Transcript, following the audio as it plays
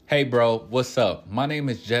Hey bro, what's up? My name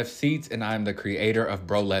is Jeff Seats and I'm the creator of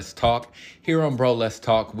Bro Let's Talk. Here on Bro Let's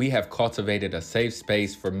Talk, we have cultivated a safe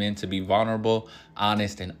space for men to be vulnerable,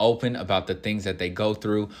 honest, and open about the things that they go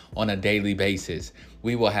through on a daily basis.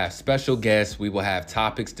 We will have special guests, we will have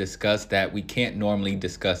topics discussed that we can't normally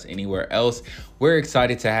discuss anywhere else. We're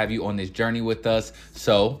excited to have you on this journey with us,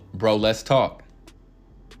 so Bro Let's Talk.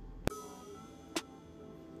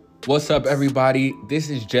 What's up, everybody?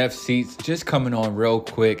 This is Jeff Seats, just coming on real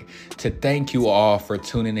quick to thank you all for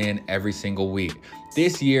tuning in every single week.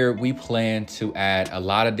 This year, we plan to add a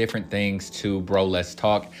lot of different things to Bro Let's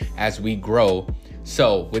Talk as we grow.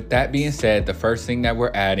 So with that being said, the first thing that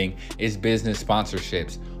we're adding is business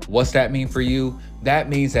sponsorships. What's that mean for you? That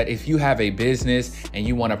means that if you have a business and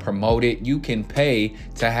you want to promote it, you can pay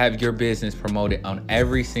to have your business promoted on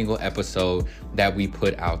every single episode that we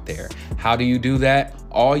put out there. How do you do that?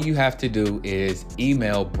 All you have to do is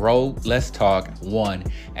email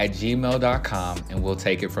broletstalk1@gmail.com and we'll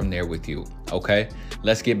take it from there with you. Okay,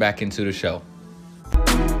 let's get back into the show.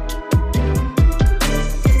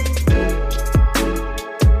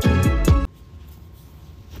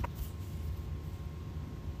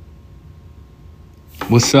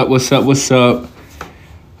 What's up?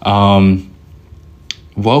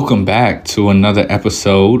 Welcome back to another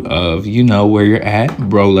episode of You Know Where You're At,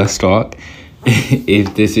 Bro Let's Talk.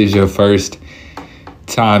 If this is your first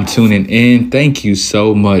time tuning in, thank you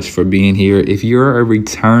so much for being here. If you're a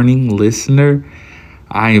returning listener,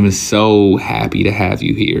 I am so happy to have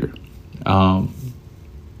you here. I'm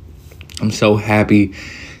so happy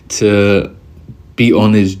to be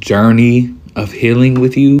on this journey of healing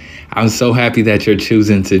with you. I'm so happy that you're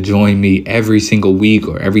choosing to join me every single week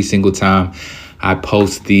or every single time I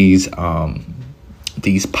post these pod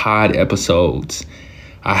episodes.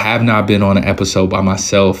 I have not been on an episode by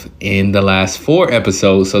myself in the last 4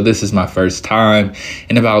 episodes, so this is my first time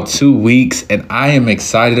in about 2 weeks, and I am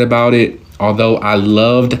excited about it. Although I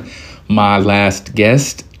loved my last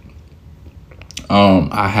guest,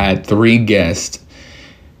 I had 3 guests: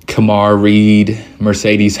 Kamar Reed,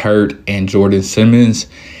 Mercedes Hurt, and Jordan Simmons.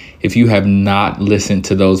 If you have not listened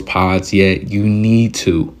to those pods yet, you need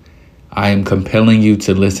to. I am compelling you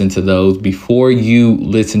to listen to those before you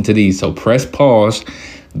listen to these. So press pause,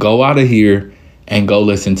 go out of here, and go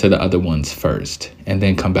listen to the other ones first, and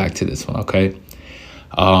then come back to this one, okay?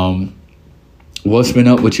 What's been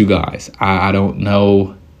up with you guys? I don't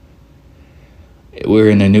know.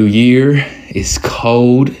 We're in a new year. It's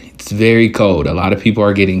cold. It's very cold. A lot of people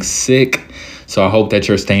are getting sick, so I hope that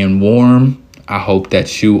you're staying warm. I hope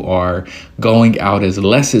that you are going out as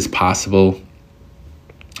less as possible.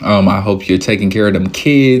 I hope you're taking care of them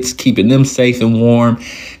kids, keeping them safe and warm,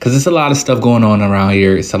 because there's a lot of stuff going on around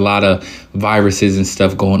here. It's a lot of viruses and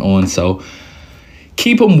stuff going on. So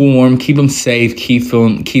keep them warm, keep them safe, keep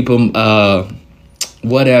them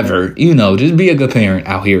whatever, just be a good parent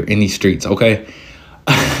out here in these streets. Okay.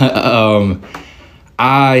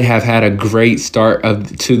 I have had a great start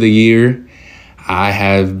to the year. I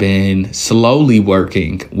have been slowly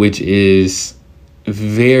working, which is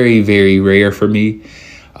very, very rare for me.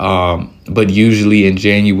 But usually in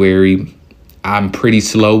January, I'm pretty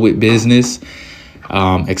slow with business,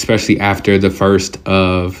 especially after the 1st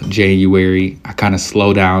of January. I kind of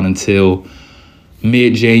slow down until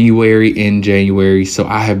mid-January, in January. So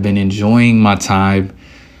I have been enjoying my time,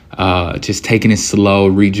 just taking it slow,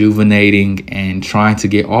 rejuvenating, and trying to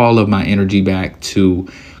get all of my energy back to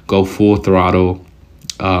go full throttle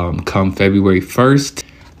come February 1st.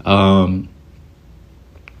 I'm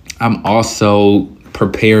also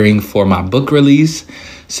preparing for my book release.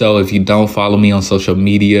 So if you don't follow me on social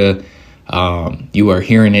media, you are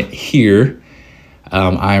hearing it here.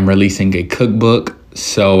 I am releasing a cookbook.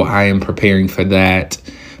 So I am preparing for that,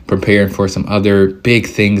 preparing for some other big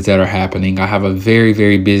things that are happening. I have a very,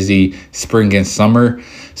 very busy spring and summer.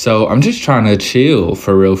 So I'm just trying to chill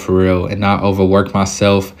for real, and not overwork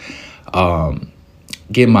myself,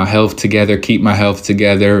 get my health together, keep my health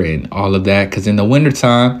together, and all of that. Because in the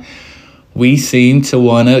wintertime, we seem to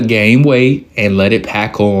want to gain weight and let it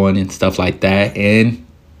pack on and stuff like that. And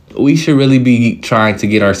we should really be trying to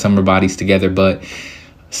get our summer bodies together, but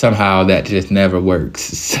somehow that just never works.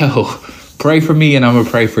 So pray for me, and I'm going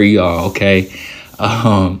to pray for y'all, okay?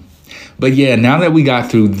 But yeah, now that we got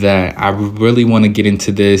through that, I really want to get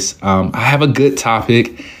into this. I have a good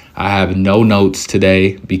topic. I have no notes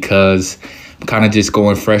today because I'm kind of just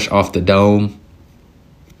going fresh off the dome.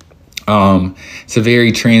 It's a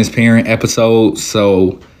very transparent episode,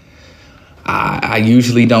 so I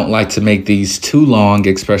usually don't like to make these too long,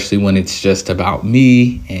 especially when it's just about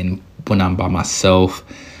me and when I'm by myself.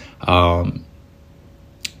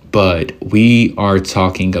 but we are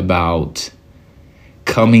talking about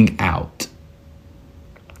coming out.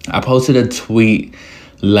 I posted a tweet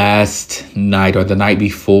last night or the night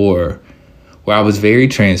before where I was very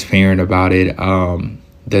transparent about it.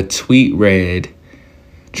 The tweet read,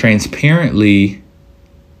 transparently,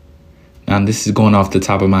 now this is going off the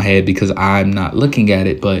top of my head because I'm not looking at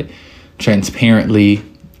it, but transparently,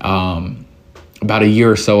 about a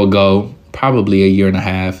year or so ago, probably a year and a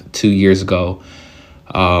half, 2 years ago,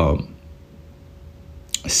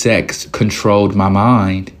 sex controlled my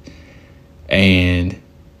mind, and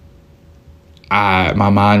my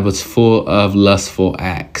mind was full of lustful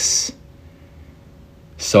acts.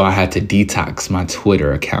 So I had to detox my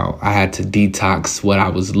Twitter account. I had to detox what I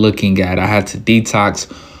was looking at. I had to detox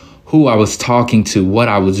who I was talking to, what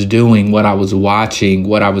I was doing, what I was watching,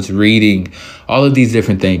 what I was reading, all of these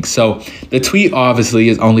different things. So the tweet obviously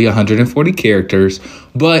is only 140 characters,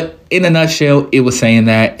 but in a nutshell, it was saying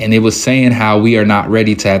that, and it was saying how we are not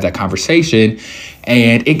ready to have that conversation.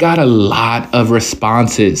 And it got a lot of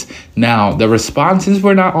responses. Now, the responses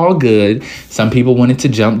were not all good. Some people wanted to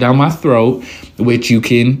jump down my throat, which you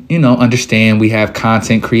can, understand. We have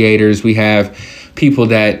content creators. We have people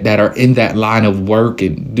that are in that line of work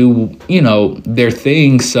and do, their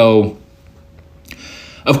thing. So,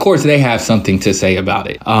 of course, they have something to say about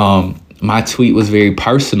it. My tweet was very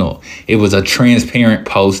personal. It was a transparent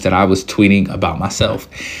post that I was tweeting about myself.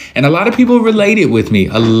 And a lot of people related with me.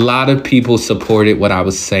 A lot of people supported what I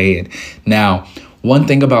was saying. Now, one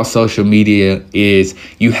thing about social media is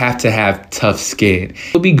you have to have tough skin.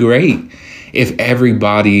 It would be great if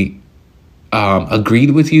everybody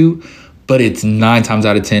agreed with you, but it's 9 times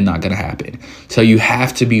out of 10 not going to happen. So you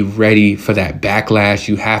have to be ready for that backlash.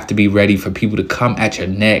 You have to be ready for people to come at your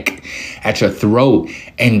neck, at your throat,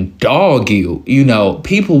 and dog you.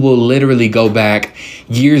 People will literally go back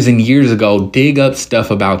years and years ago, dig up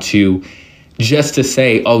stuff about you just to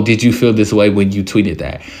say, oh, did you feel this way when you tweeted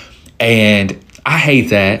that? And I hate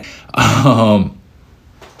that.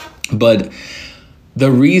 But the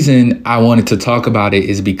reason I wanted to talk about it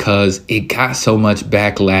is because it got so much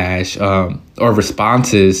backlash or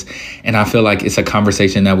responses, and I feel like it's a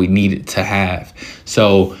conversation that we needed to have.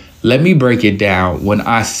 So let me break it down. When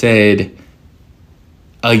I said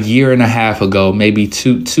a year and a half ago, maybe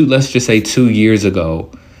two, let's just say 2 years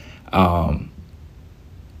ago, let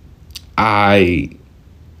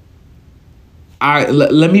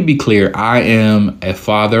me be clear. I am a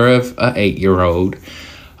father of an 8-year-old.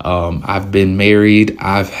 I've been married.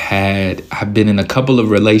 I've been in a couple of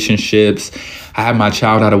relationships. I have my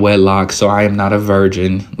child out of wedlock, so I am not a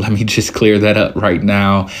virgin. Let me just clear that up right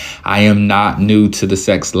now. I am not new to the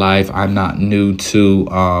sex life. I'm not new to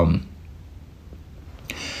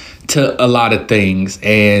a lot of things.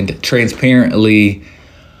 And transparently,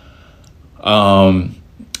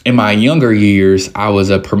 in my younger years, I was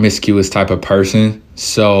a promiscuous type of person.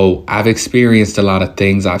 So I've experienced a lot of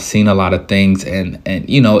things. I've seen a lot of things, and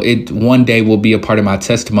it one day will be a part of my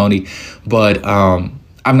testimony. But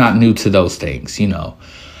I'm not new to those things.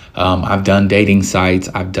 I've done dating sites.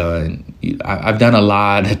 I've done a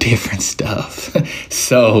lot of different stuff.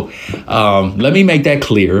 So let me make that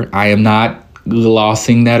clear. I am not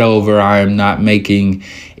glossing that over. I am not making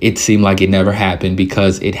it seem like it never happened,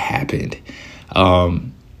 because it happened.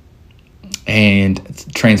 And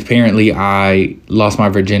transparently, I lost my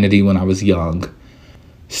virginity when I was young.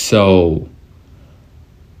 So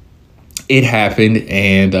it happened,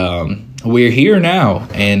 and we're here now,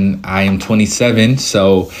 and I am 27.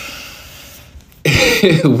 So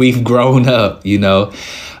we've grown up,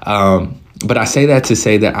 But I say that to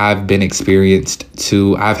say that I've been experienced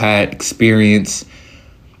too. I've had experience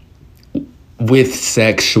with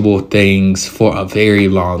sexual things for a very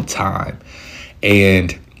long time.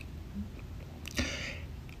 And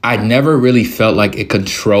I never really felt like it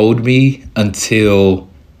controlled me until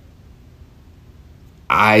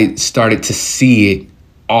I started to see it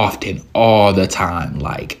often, all the time.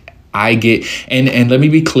 Like I get, and let me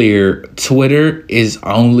be clear, Twitter is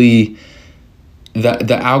only,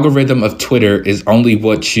 the algorithm of Twitter is only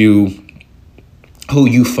who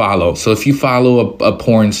you follow. So if you follow a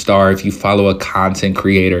porn star, if you follow a content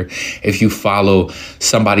creator, if you follow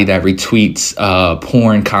somebody that retweets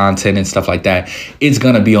porn content and stuff like that, it's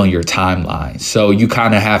going to be on your timeline. So you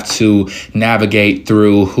kind of have to navigate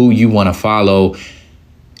through who you want to follow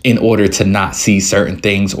in order to not see certain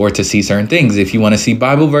things or to see certain things. If you want to see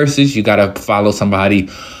Bible verses, you got to follow somebody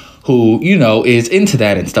who, is into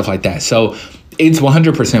that and stuff like that. So it's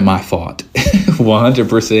 100% my fault,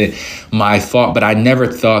 100% my fault. But I never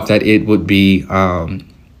thought that it would be, I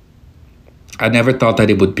I never thought that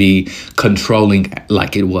it would be controlling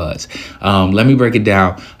like it was. Let me break it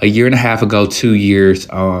down. A year and a half ago, 2 years,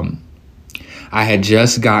 I had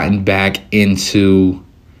just gotten back into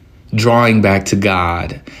drawing back to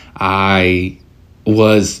God. I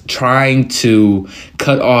was trying to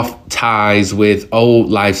cut off ties with old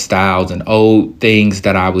lifestyles and old things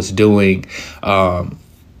that I was doing,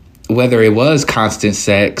 whether it was constant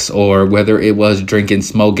sex or whether it was drinking,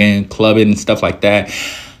 smoking, clubbing, and stuff like that.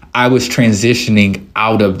 I was transitioning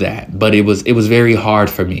out of that, but it was very hard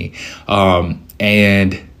for me,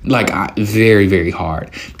 very, very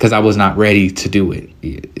hard, because I was not ready to do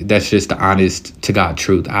it. That's just the honest to God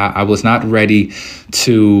truth. I was not ready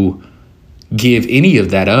to give any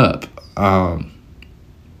of that up.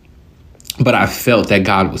 But I felt that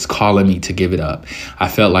God was calling me to give it up. I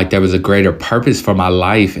felt like there was a greater purpose for my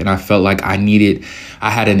life, and I felt like I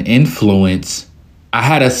had an influence. I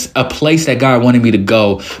had a place that God wanted me to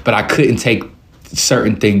go, but I couldn't take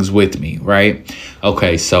certain things with me, right?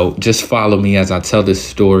 Okay, so just follow me as I tell this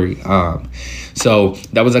story. So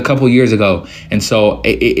that was a couple years ago. And so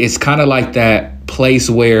it's kind of like that place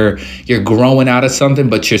where you're growing out of something,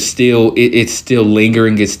 but it's still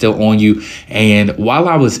lingering. It's still on you. And while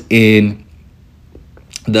I was in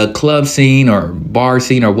the club scene or bar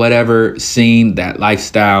scene or whatever scene, that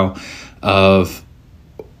lifestyle of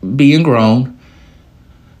being grown,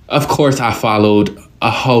 of course, I followed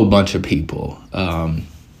a whole bunch of people.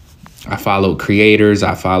 I followed creators.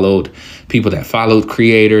 I followed people that followed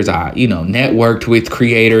creators. I, networked with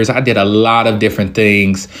creators. I did a lot of different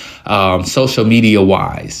things, social media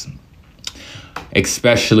wise,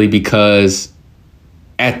 especially because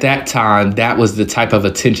at that time, that was the type of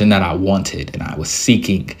attention that I wanted and I was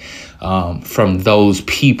seeking from those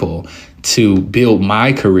people to build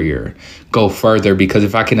my career, go further, because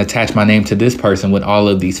if I can attach my name to this person with all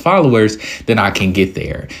of these followers, then I can get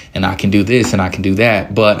there and I can do this and I can do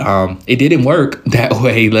that. But it didn't work that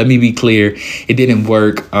way. Let me be clear. It didn't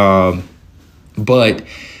work. But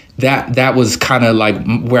that was kind of like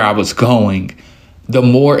where I was going. The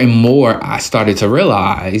more and more I started to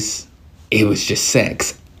realize it was just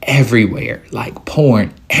sex everywhere, like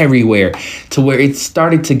porn everywhere, to where it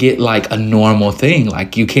started to get like a normal thing.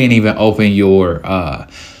 Like you can't even open your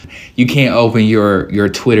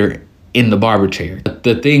Twitter in the barber chair.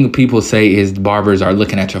 The thing people say is barbers are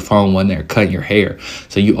looking at your phone when they're cutting your hair.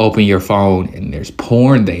 So you open your phone and there's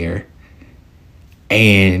porn there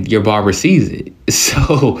and your barber sees it.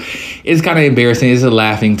 So it's kind of embarrassing. It's a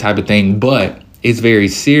laughing type of thing, but it's very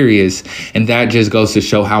serious. And that just goes to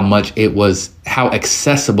show how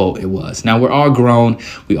accessible it was. Now we're all grown.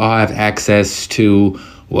 We all have access to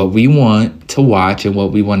what we want to watch and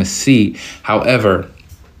what we want to see. However,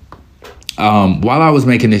 while I was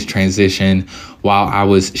making this transition, while I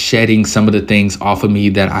was shedding some of the things off of me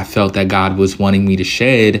that I felt that God was wanting me to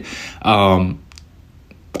shed,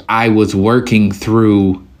 I was working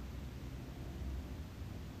through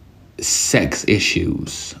sex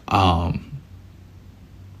issues.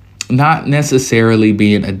 Not necessarily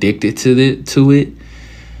being addicted to it,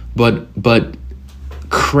 but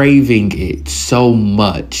craving it so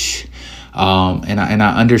much. And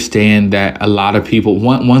I understand that a lot of people,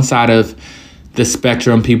 one side of the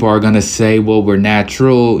spectrum, people are going to say, well, we're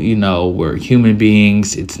natural, we're human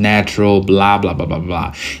beings, it's natural, blah, blah, blah, blah,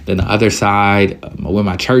 blah. Then the other side, with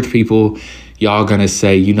my church people, y'all going to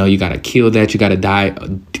say, you got to kill that, you got to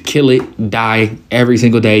kill it, die every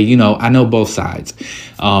single day. I know both sides.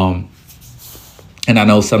 And I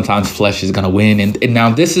know sometimes flesh is going to win. And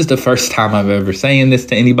now this is the first time I'm ever saying this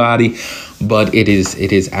to anybody, but it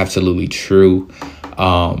is absolutely true.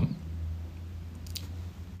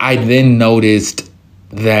 I then noticed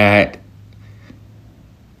that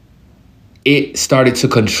it started to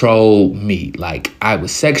control me. Like I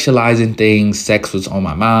was sexualizing things. Sex was on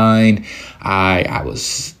my mind. I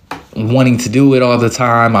was wanting to do it all the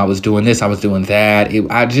time. I was doing this. I was doing that.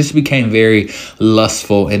 I just became very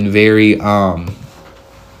lustful and very,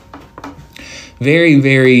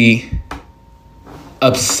 very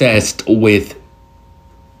obsessed with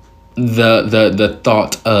the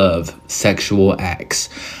thought of sexual acts.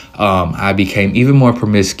 I became even more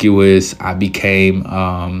promiscuous. I became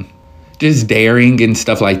just daring and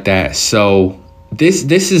stuff like that. So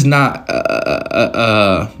this is not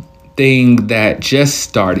a thing that just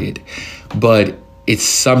started, but it's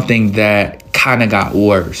something that kind of got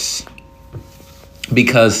worse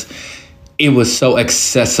because it was so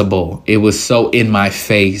accessible. It was so in my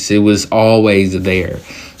face. It was always there.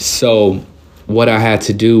 So what I had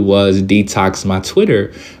to do was detox my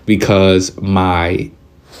Twitter because my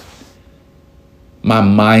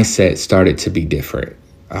mindset started to be different.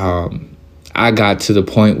 I got to the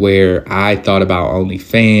point where I thought about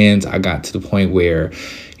OnlyFans. I got to the point where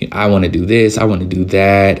I want to do this, I want to do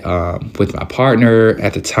that with my partner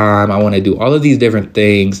at the time. I want to do all of these different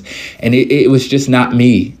things. And it was just not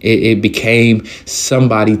me. It became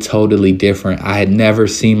somebody totally different. I had never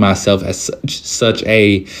seen myself as such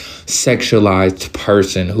a sexualized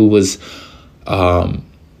person who was all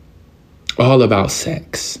about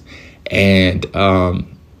sex. And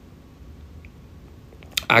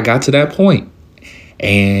I got to that point.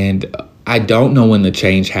 And I don't know when the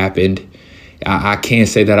change happened. I can't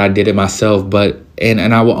say that I did it myself, but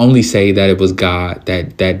and I will only say that it was God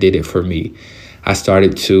that did it for me. I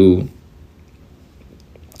started to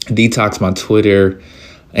detox my Twitter.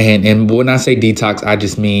 And when I say detox, I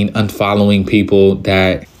just mean unfollowing people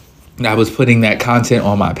that I was putting that content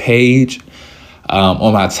on my page,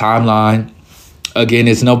 on my timeline. Again,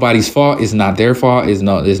 it's nobody's fault. It's not their fault. It's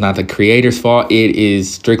not the creator's fault. It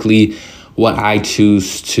is strictly what I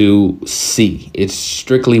choose to see. It's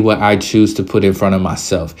strictly what I choose to put in front of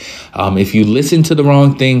myself. If you listen to the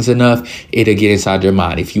wrong things enough, it'll get inside your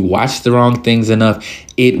mind. If you watch the wrong things enough,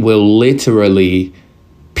 it will literally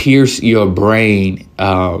pierce your brain.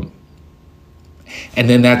 And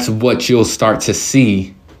then that's what you'll start to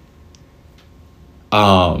see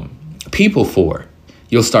people for.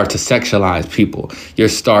 You'll start to sexualize people. You'll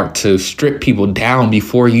start to strip people down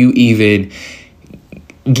before you even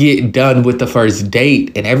get done with the first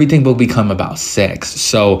date, and everything will become about sex.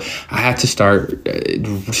 So I had to start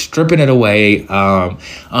stripping it away,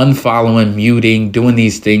 unfollowing, muting, doing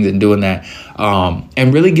these things and doing that,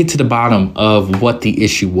 and really get to the bottom of what the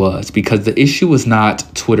issue was, because the issue was not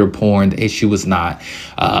Twitter porn. The issue was not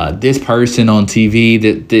this person on TV.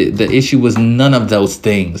 The issue was none of those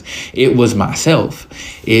things. It was myself.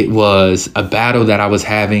 It was a battle that I was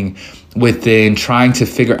having within, trying to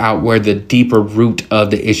figure out where the deeper root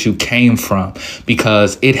of the issue came from,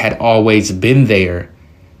 because it had always been there,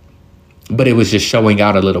 but it was just showing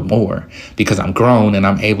out a little more because I'm grown and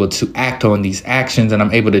I'm able to act on these actions and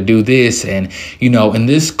I'm able to do this. And, you know, in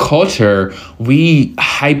this culture, we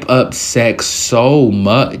hype up sex so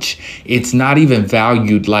much. It's not even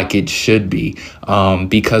valued like it should be,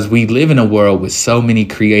 because we live in a world with so many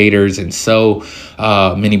creators and so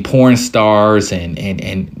many porn stars and,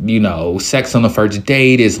 you know, sex on the first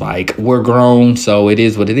date is like, we're grown, so it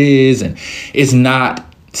is what it is. And it's not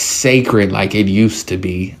sacred like it used to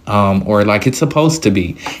be, or like it's supposed to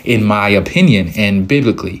be, in my opinion and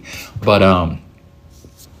biblically, but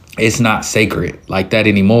it's not sacred like that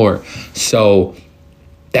anymore. So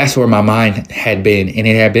that's where my mind had been, and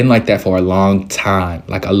it had been like that for a long time,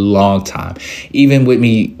 even with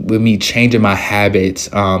me changing my habits,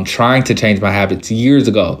 trying to change my habits years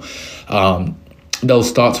ago.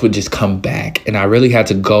 Those thoughts would just come back, and I really had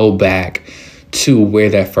to go back to where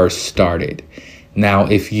that first started. Now,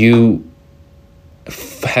 if you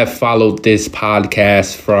have followed this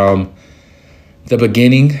podcast from the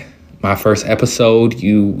beginning, my first episode,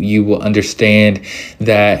 you will understand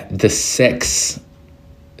that the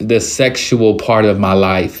sexual part of my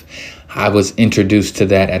life, I was introduced to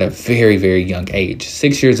that at a very, very young age.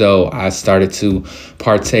 6 years old, I started to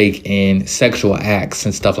partake in sexual acts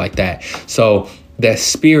and stuff like that. So that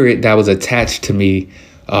spirit that was attached to me,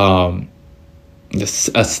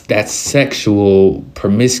 that sexual,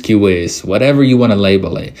 promiscuous, whatever you want to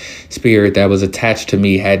label it, spirit that was attached to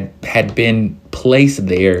me had been placed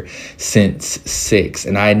there since 6.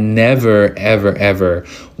 And I never, ever, ever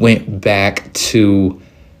went back to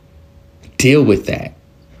deal with that.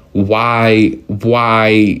 Why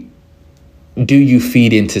do you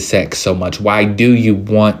feed into sex so much? Why do you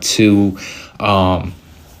want to,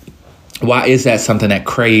 why is that something that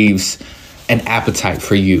craves an appetite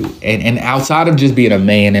for you? And outside of just being a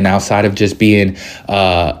man, and outside of just being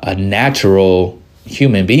a natural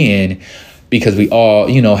human being, because we all,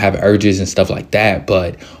 you know, have urges and stuff like that,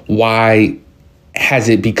 but why has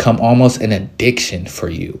it become almost an addiction for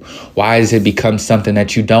you? Why has it become something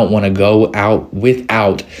that you don't want to go out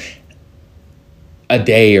without a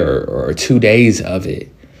day or 2 days of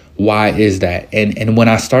it? Why is that? And when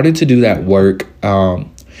I started to do that work, and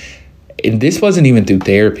this wasn't even through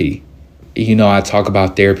therapy. You know, I talk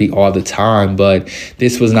about therapy all the time, but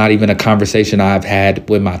this was not even a conversation I've had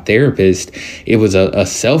with my therapist. It was a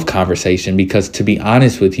self conversation, because to be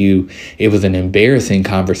honest with you, it was an embarrassing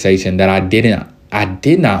conversation that I did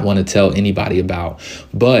not want to tell anybody about.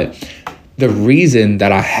 But the reason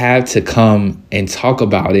that I had to come and talk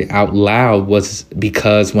about it out loud was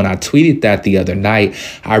because when I tweeted that the other night,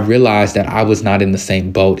 I realized that I was not in the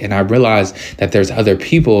same boat. And I realized that there's other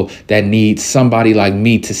people that need somebody like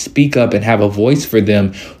me to speak up and have a voice for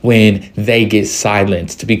them when they get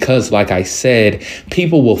silenced. Because like I said,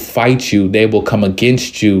 people will fight you. They will come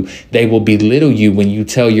against you. They will belittle you when you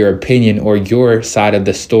tell your opinion or your side of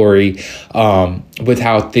the story with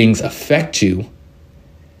how things affect you.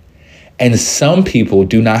 And some people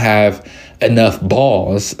do not have enough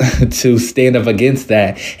balls to stand up against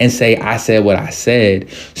that and say, I said what I said.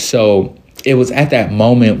 So it was at that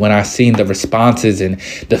moment when I seen the responses and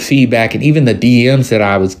the feedback and even the DMs that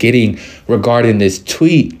I was getting regarding this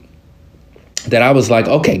tweet, that I was like,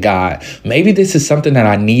 okay, God, maybe this is something that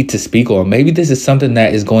I need to speak on. Maybe this is something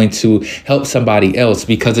that is going to help somebody else,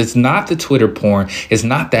 because it's not the Twitter porn. It's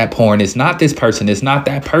not that porn. It's not this person. It's not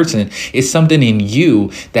that person. It's something in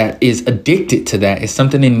you that is addicted to that. It's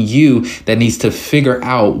something in you that needs to figure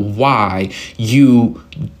out why you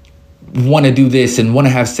want to do this and want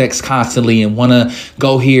to have sex constantly and want to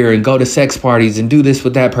go here and go to sex parties and do this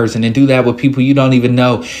with that person and do that with people you don't even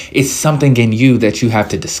know. It's something in you that you have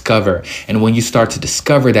to discover. And when you start to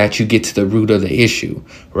discover that, you get to the root of the issue,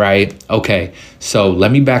 right? Okay, so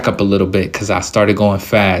let me back up a little bit because I started going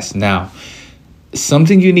fast. Now,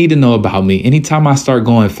 something you need to know about me, anytime I start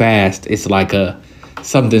going fast, it's like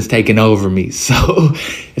something's taking over me. So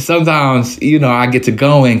sometimes, I get to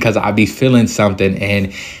going because I be feeling something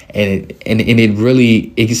and it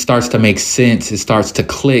really, it starts to make sense. It starts to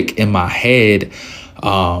click in my head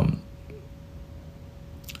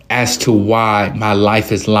as to why my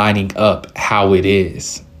life is lining up how it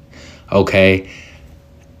is. Okay.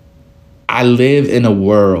 We live in a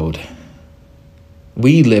world,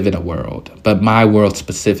 but my world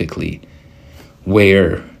specifically,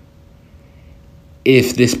 where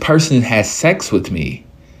if this person has sex with me,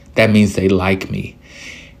 that means they like me.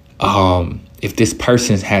 If this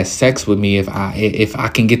person has sex with me, if I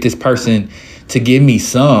can get this person to give me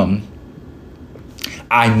some,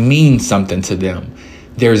 I mean something to them.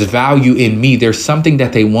 There's value in me. There's something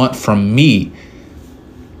that they want from me.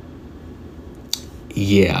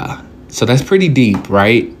 Yeah. So that's pretty deep,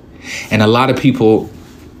 right? And a lot of people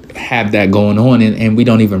have that going on and we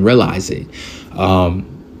don't even realize it.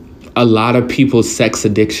 A lot of people's sex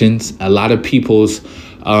addictions, a lot of people's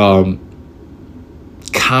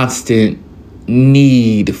constant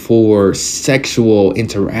need for sexual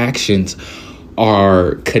interactions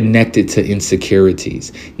are connected to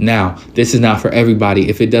insecurities. Now, this is not for everybody.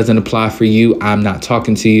 If it doesn't apply for you, I'm not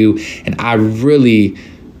talking to you. And I don't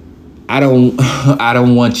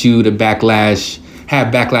want you to have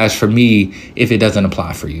backlash for me if it doesn't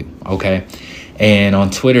apply for you. Okay. And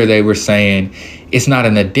on Twitter, they were saying it's not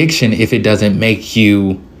an addiction if it doesn't make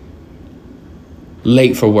you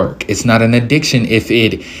late for work. It's not an addiction if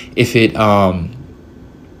it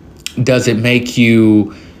doesn't make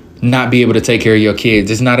you not be able to take care of your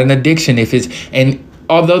kids. It's not an addiction and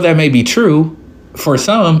although that may be true for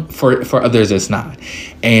some, for others it's not.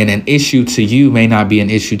 And an issue to you may not be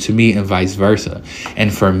an issue to me and vice versa.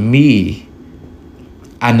 And for me,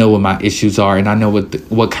 I know what my issues are, and I know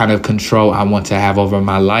what kind of control I want to have over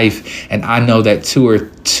my life. And I know that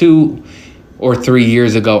 2 or 3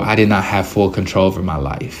 years ago, I did not have full control over my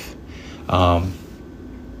life. And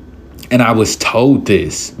I was told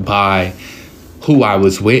this by who I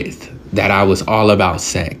was with, that I was all about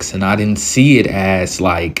sex. And I didn't see it as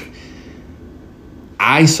like,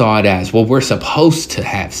 I saw it as, well, we're supposed to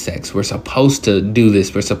have sex. We're supposed to do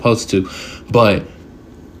this. We're supposed to. But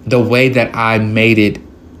the way that I made it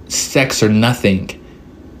sex or nothing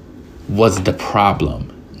was the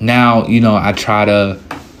problem. Now, I try to,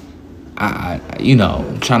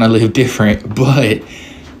 trying to live different, but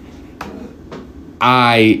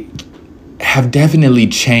I have definitely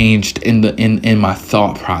changed in my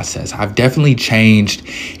thought process. I've definitely changed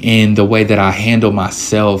in the way that I handle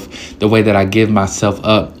myself, the way that I give myself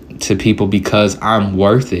up to people, because I'm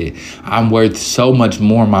worth it. I'm worth so much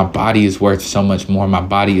more. My body is worth so much more. My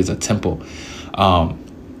body is a temple.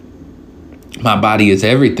 My body is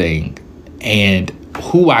everything. And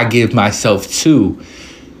who I give myself to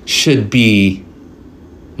should be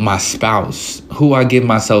my spouse. Who I give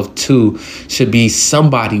myself to should be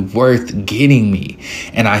somebody worth getting me.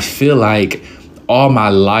 And I feel like all my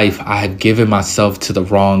life I have given myself to the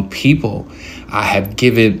wrong people. I have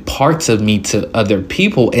given parts of me to other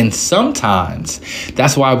people. And sometimes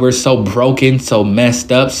that's why we're so broken, so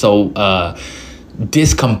messed up, so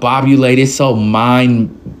discombobulated, so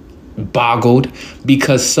mind boggled,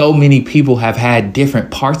 because so many people have had different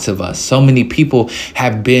parts of us. So many people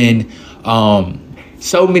have been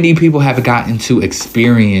So many people have gotten to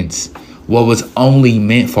experience what was only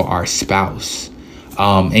meant for our spouse.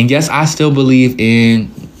 And yes, I still believe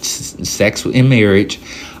in sex in marriage.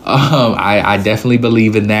 I definitely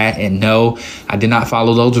believe in that. And no, I did not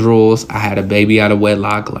follow those rules. I had a baby out of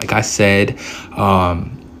wedlock, like I said.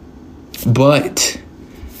 But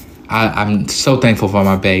I'm so thankful for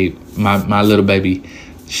my little baby.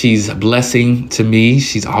 She's a blessing to me.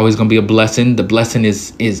 She's always going to be a blessing. The blessing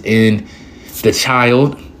is in the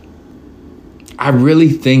child. I really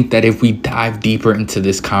think that if we dive deeper into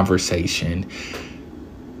this conversation,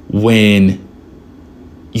 when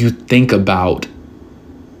you think about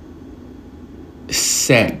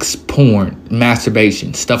sex, porn,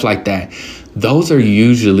 masturbation, stuff like that, those are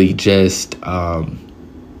usually just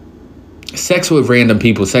sex with random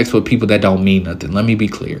people, sex with people that don't mean nothing. Let me be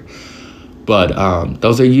clear. But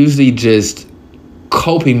those are usually just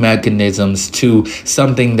coping mechanisms to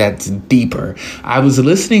something that's deeper. I was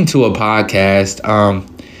listening to a podcast.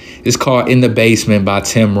 It's called In the Basement by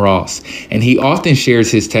Tim Ross. And he often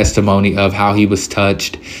shares his testimony of how he was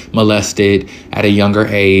touched, molested at a younger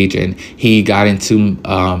age, and he got into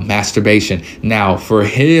masturbation. Now, for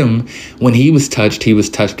him, when he was touched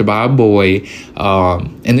by a boy.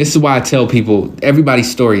 And this is why I tell people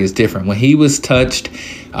everybody's story is different. When he was touched,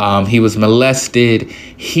 he was molested.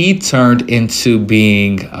 He turned into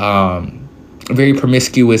being very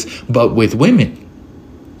promiscuous, but with women.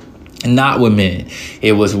 Not with men.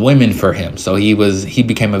 It was women for him. So he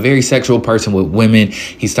became a very sexual person with women.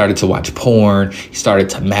 He started to watch porn. He started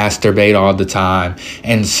to masturbate all the time.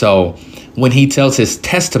 And so when he tells his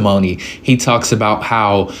testimony, he talks about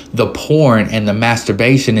how the porn and the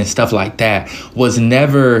masturbation and stuff like that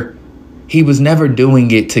he was never doing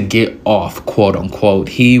it to get off, quote unquote.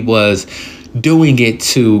 He was doing it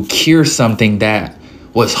to cure something that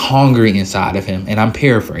was hungry inside of him. And I'm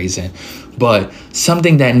paraphrasing, but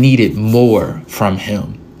something that needed more from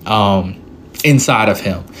him, inside of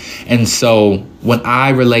him. And so when I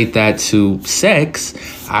relate that to sex,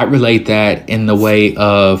 I relate that in the way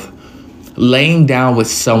of laying down with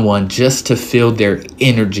someone just to feel their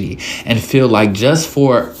energy and feel like just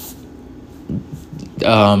for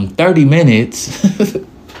 30 minutes,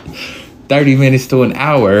 30 minutes to an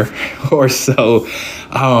hour or so,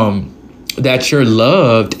 that you're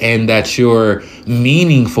loved and that you're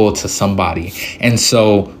meaningful to somebody. And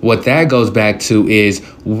so what that goes back to is,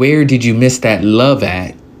 where did you miss that love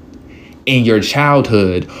at in your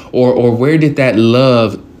childhood? Or where did that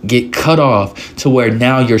love get cut off to where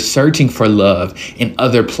now you're searching for love in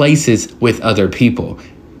other places with other people?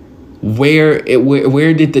 Where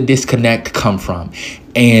did the disconnect come from?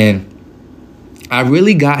 And I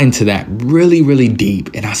really got into that really, really deep.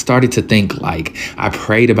 And I started to think, like, I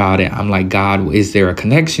prayed about it. I'm like, God, is there a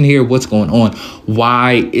connection here? What's going on?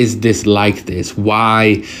 Why is this like this?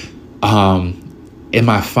 Why am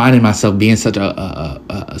I finding myself being such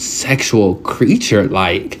a sexual creature?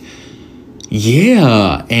 Like,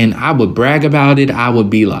 yeah. And I would brag about it. I would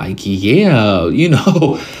be like, yeah,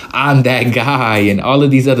 I'm that guy and all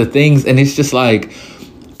of these other things. And it's just like,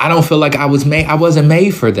 I don't feel like I wasn't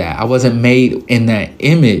made for that. I wasn't made in that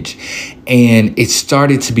image. And it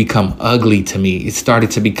started to become ugly to me. It started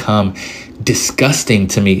to become disgusting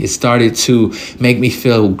to me. It started to make me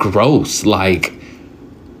feel gross, like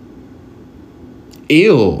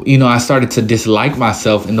ill. I started to dislike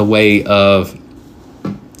myself in the way of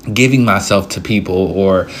giving myself to people,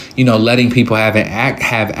 or, letting people have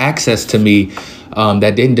access to me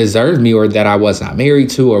that didn't deserve me, or that I was not married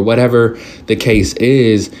to, or whatever the case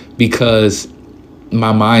is, because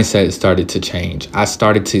my mindset started to change. I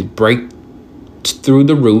started to break through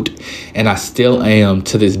the root, and I still am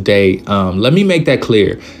to this day. Let me make that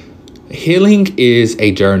clear. Healing is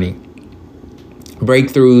a journey.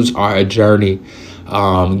 Breakthroughs are a journey.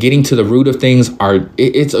 Getting to the root of things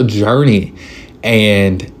it's a journey,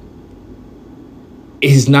 and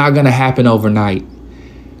it's not going to happen overnight.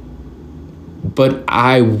 But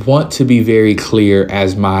I want to be very clear,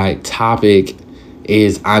 as my topic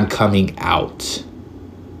is I'm coming out.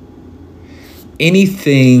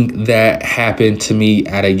 Anything that happened to me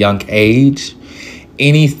at a young age,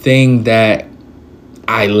 anything that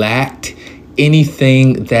I lacked,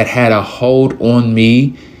 anything that had a hold on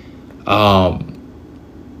me,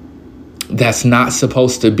 that's not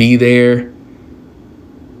supposed to be there,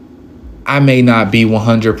 I may not be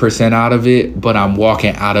 100% out of it, but I'm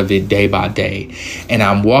walking out of it day by day. And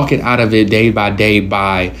I'm walking out of it day by day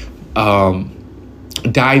by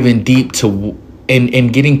diving deep to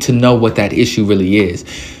and getting to know what that issue really is.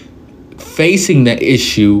 Facing the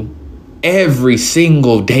issue every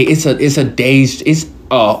single day. It's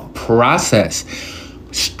a process.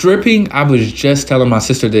 Stripping, I was just telling my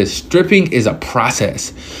sister this, stripping is a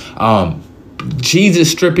process.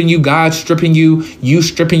 Jesus stripping you, God stripping you, you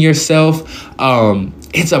stripping yourself.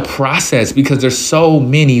 It's a process because there's so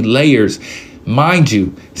many layers. Mind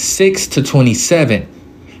you, 6 to 27.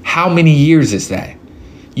 How many years is that?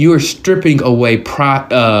 You are stripping away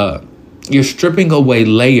you're stripping away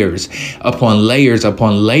layers upon layers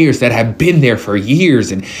upon layers that have been there for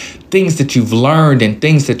years, and things that you've learned and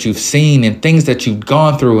things that you've seen and things that you've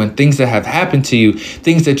gone through and things that have happened to you,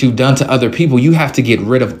 things that you've done to other people. You have to get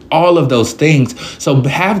rid of all of those things. So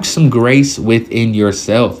have some grace within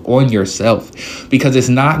yourself, on yourself, because it's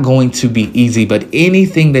not going to be easy. But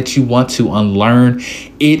anything that you want to unlearn,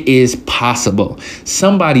 it is possible.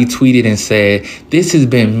 Somebody tweeted and said, this has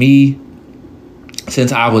been me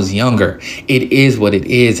since I was younger. It is what it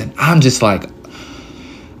is. And I'm just like,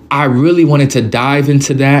 I really wanted to dive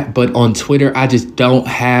into that, but on Twitter, I just don't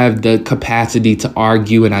have the capacity to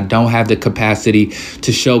argue, and I don't have the capacity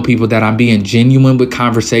to show people that I'm being genuine with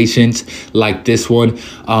conversations like this one.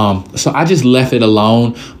 So I just left it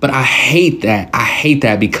alone. But I hate that. I hate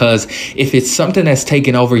that because if it's something that's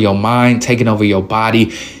taking over your mind, taking over your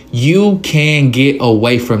body, you can get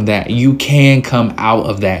away from that. You can come out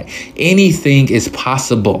of that. Anything is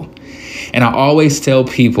possible. And I always tell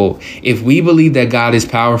people, if we believe that God is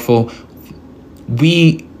powerful,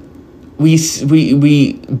 we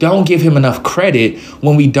don't give him enough credit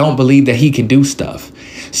when we don't believe that he can do stuff.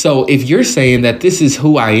 So if you're saying that this is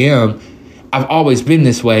who I am, I've always been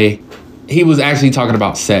this way. He was actually talking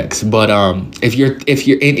about sex, but if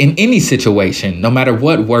you're in any situation, no matter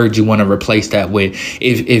what word you want to replace that with,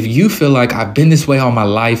 if you feel like I've been this way all my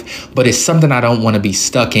life, but it's something I don't want to be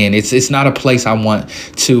stuck in, it's not a place I want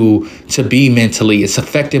to be mentally. It's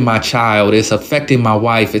affecting my child, it's affecting my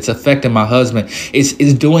wife, it's affecting my husband.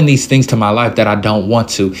 It's doing these things to my life that I don't want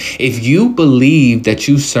to. If you believe that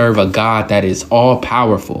you serve a God that is all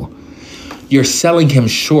powerful, you're selling him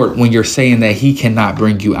short when you're saying that he cannot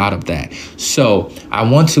bring you out of that. So I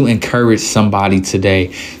want to encourage somebody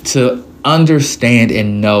today to understand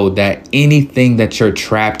and know that anything that you're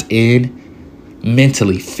trapped in,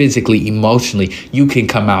 mentally, physically, emotionally, you can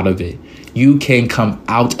come out of it. You can come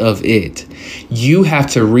out of it. You have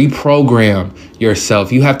to reprogram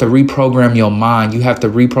yourself. You have to reprogram your mind. You have to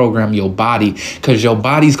reprogram your body, because your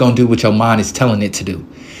body's going to do what your mind is telling it to do.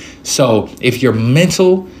 So if your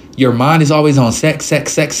mind is always on sex,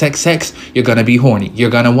 you're going to be horny.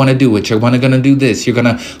 You're going to want to do it. You're going to do this. You're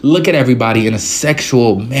going to look at everybody in a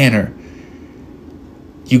sexual manner.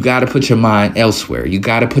 You got to put your mind elsewhere. You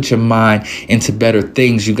got to put your mind into better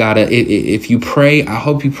things. You got to, if you pray, I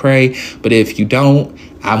hope you pray. But if you don't,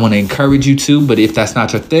 I want to encourage you to. But if that's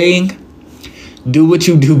not your thing, do what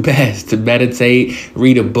you do best, to meditate,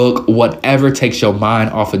 read a book, whatever takes your mind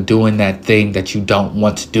off of doing that thing that you don't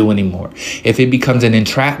want to do anymore. If it becomes an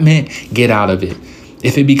entrapment, get out of it.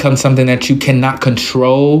 If it becomes something that you cannot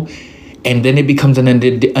control, and then it becomes an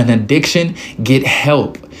addiction, get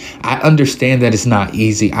help. I understand that it's not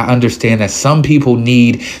easy. I understand that some people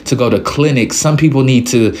need to go to clinics. Some people need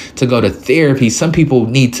to go to therapy. Some people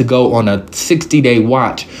need to go on a 60-day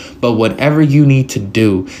watch. But whatever you need to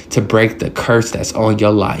do to break the curse that's on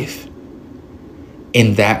your life,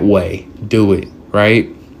 in that way, do it, right?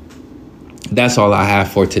 That's all I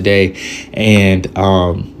have for today. And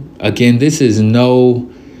again, this is no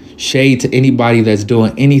shade to anybody that's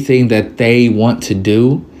doing anything that they want to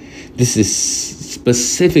do. This is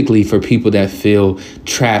specifically for people that feel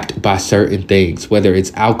trapped by certain things, whether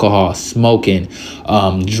it's alcohol, smoking,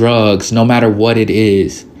 drugs, no matter what it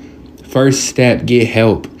is. First step, get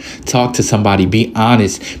help. Talk to somebody. Be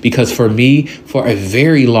honest. Because for me, for a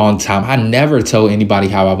very long time, I never told anybody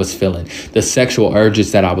how I was feeling. The sexual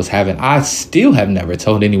urges that I was having, I still have never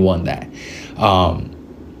told anyone that.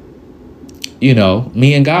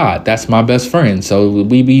 Me and God, that's my best friend. So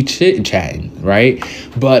we be chit-chatting, right?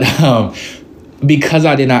 But because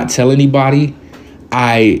I did not tell anybody,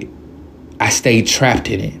 I stayed trapped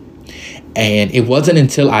in it. And it wasn't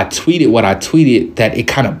until I tweeted what I tweeted that it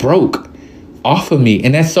kind of broke off of me.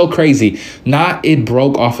 And that's so crazy. Not it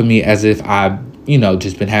broke off of me as if I,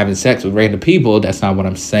 just been having sex with random people. That's not what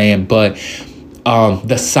I'm saying. But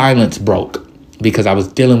the silence broke, because I was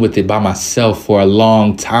dealing with it by myself for a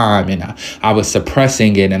long time, and I was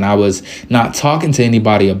suppressing it, and I was not talking to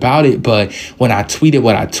anybody about it. But when I tweeted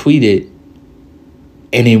what I tweeted,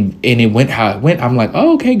 and it went how it went, I'm like,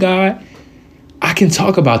 oh, okay, God, I can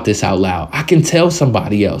talk about this out loud. I can tell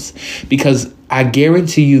somebody else, because I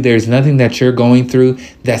guarantee you there's nothing that you're going through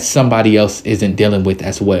that somebody else isn't dealing with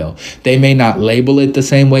as well. They may not label it the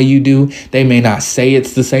same way you do. They may not say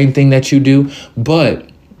it's the same thing that you do, but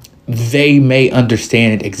they may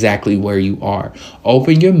understand exactly where you are.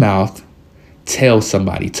 Open your mouth, tell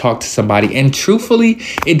somebody, talk to somebody. And truthfully,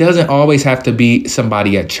 it doesn't always have to be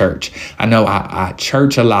somebody at church. I know I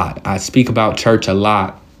church a lot. I speak about church a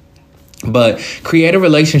lot. But create a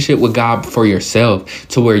relationship with God for yourself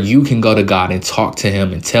to where you can go to God and talk to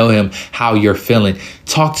him and tell him how you're feeling.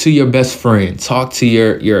 Talk to your best friend. Talk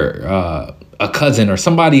to a cousin or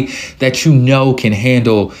somebody that you know can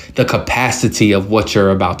handle the capacity of what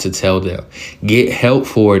you're about to tell them. Get help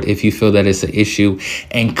for it if you feel that it's an issue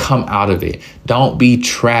and come out of it. Don't be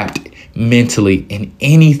trapped mentally in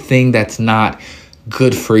anything that's not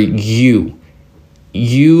good for you.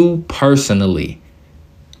 You personally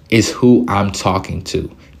is who I'm talking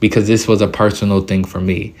to, because this was a personal thing for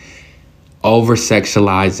me. Over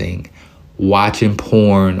sexualizing, watching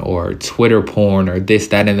porn or Twitter porn or this,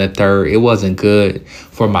 that, and the third, it wasn't good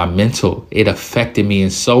for my mental. It affected me in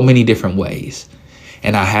so many different ways.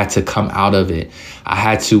 And I had to come out of it. I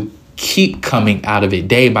had to keep coming out of it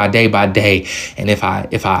day by day by day. And if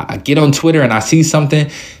I get on Twitter and I see something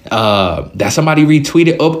that somebody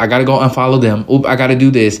retweeted, I gotta go unfollow them. I gotta do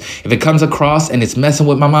this. If it comes across and it's messing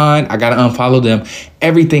with my mind, I gotta unfollow them.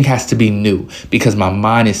 Everything has to be new because my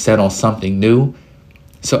mind is set on something new.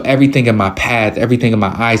 So everything in my path, everything in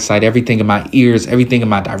my eyesight, everything in my ears, everything in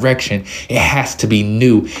my direction, it has to be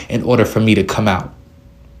new in order for me to come out.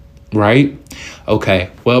 Right? Okay.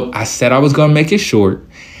 Well, I said I was gonna make it short.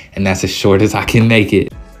 And that's as short as I can make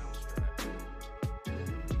it.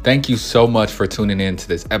 Thank you so much for tuning in to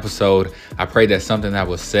this episode. I pray that something that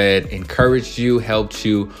was said encouraged you, helped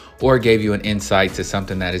you, or gave you an insight to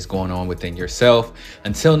something that is going on within yourself.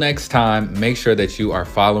 Until next time, make sure that you are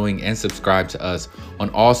following and subscribe to us on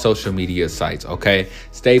all social media sites, okay?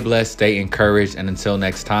 Stay blessed, stay encouraged, and until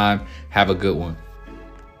next time, have a good one.